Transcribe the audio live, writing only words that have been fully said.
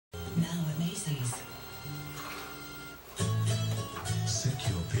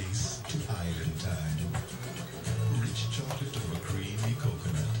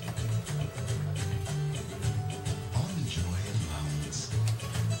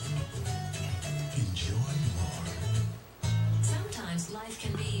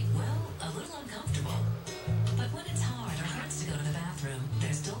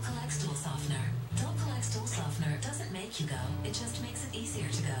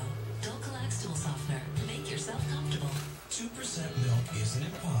Dulcolac Stool Softener. Make yourself comfortable. 2% milk is an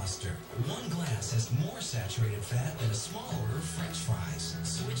imposter. One glass has more saturated fat than a small order of French fries.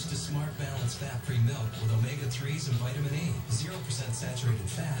 Switch to Smart Balance fat-free milk with omega-3s and vitamin A. 0% saturated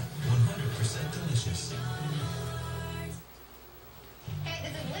fat, 100% delicious. Hey,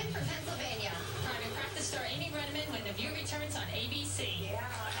 this is Lynn from Pennsylvania. Private practice star Amy Redmond when The View returns on ABC. Yeah.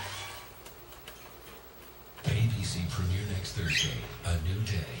 ABC premiere next Thursday. A new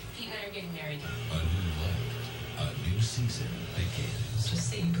day. Pete and I are getting married. A new life. A new season begins. Just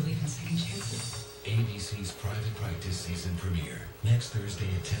say you believe in second chances. ABC's Private Practice season premiere next Thursday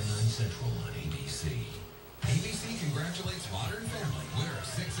at 10/9 Central on ABC. ABC congratulates Modern Family, winner of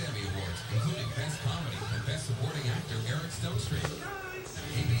 6 Emmy Awards, including Best Comedy and Best Supporting Actor Eric Stonestreet.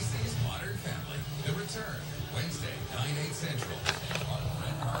 ABC's Modern Family, The Return, Wednesday, 9/8 Central, on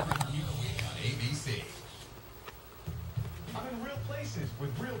Red Carpet View Week on ABC. I'm in real places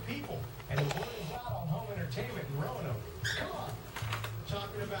with real people, and the word is out on home entertainment in Roanoke. Come on.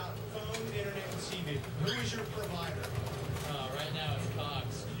 Talking about phone, internet, and TV. Who is your provider? Right now it's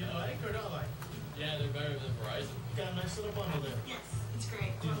Cox. You like or don't like? Yeah, they're better than Verizon. Got a nice little bundle there. Yes, it's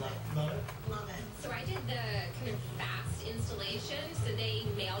great. Do you Love it. love it? Love it. So I did the kind of fast installation, so they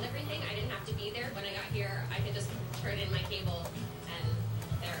mailed everything. I didn't have to be there. When I got here, I could just turn in my cable, and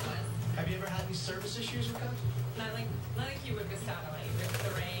there it was. Have you ever had any service issues with Cox? Not like you would with satellite, with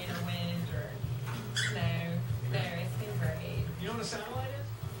the rain or wind or no, it's been great. You know what a satellite is?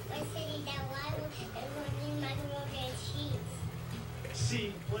 My city that one is macaroni and cheese.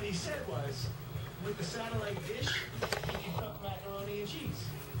 See, what he said was, with the satellite dish, you can cook macaroni and cheese.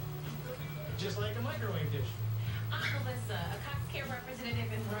 Just like a microwave dish. I'm Melissa, a Cox Care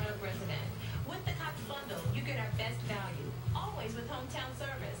representative and Roanoke resident. With the Cox bundle, you get our best value, always with hometown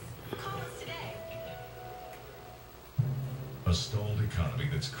service. Call us today. A stalled economy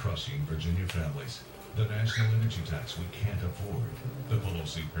that's crushing Virginia families. The national energy tax we can't afford. The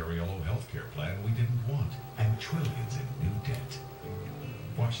Pelosi-Perriello healthcare plan we didn't want. And trillions in new debt.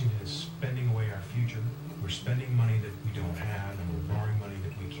 Washington is spending away our future. We're spending money that we don't have, and we're borrowing money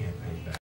that we can't pay back.